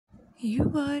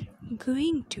You are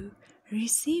going to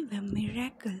receive a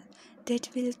miracle that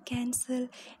will cancel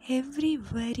every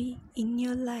worry in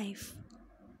your life.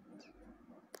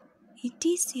 It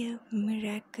is a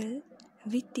miracle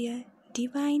with a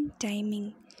divine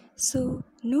timing, so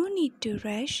no need to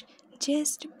rush,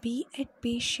 just be at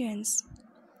patience.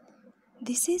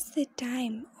 This is the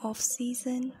time of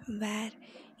season where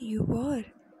you are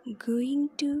going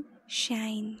to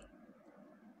shine.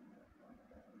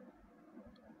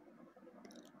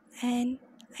 And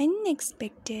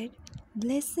unexpected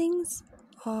blessings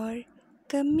are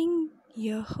coming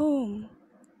your home.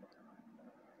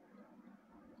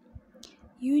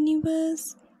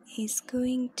 Universe is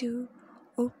going to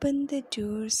open the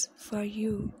doors for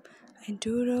you, a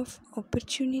door of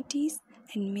opportunities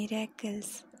and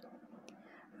miracles,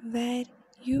 where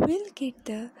you will get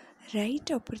the right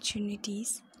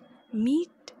opportunities,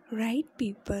 meet right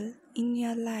people in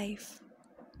your life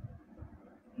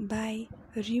by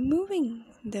removing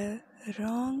the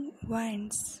wrong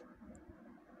ones.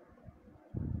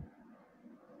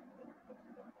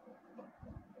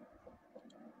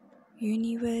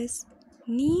 Universe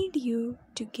need you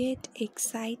to get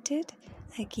excited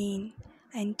again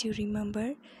and to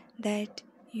remember that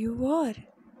you are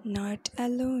not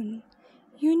alone.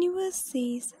 Universe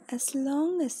says, as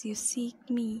long as you seek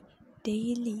me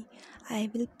daily, I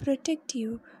will protect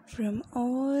you from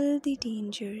all the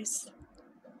dangers.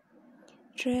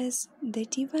 Trust the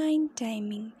divine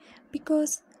timing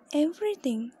because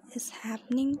everything is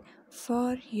happening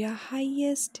for your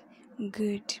highest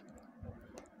good.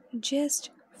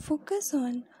 Just focus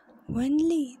on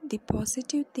only the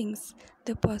positive things,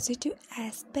 the positive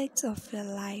aspects of your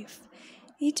life.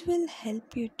 It will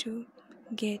help you to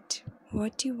get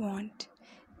what you want.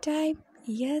 Type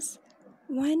yes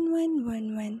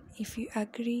 1111 if you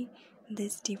agree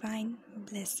these divine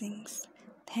blessings.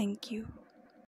 Thank you.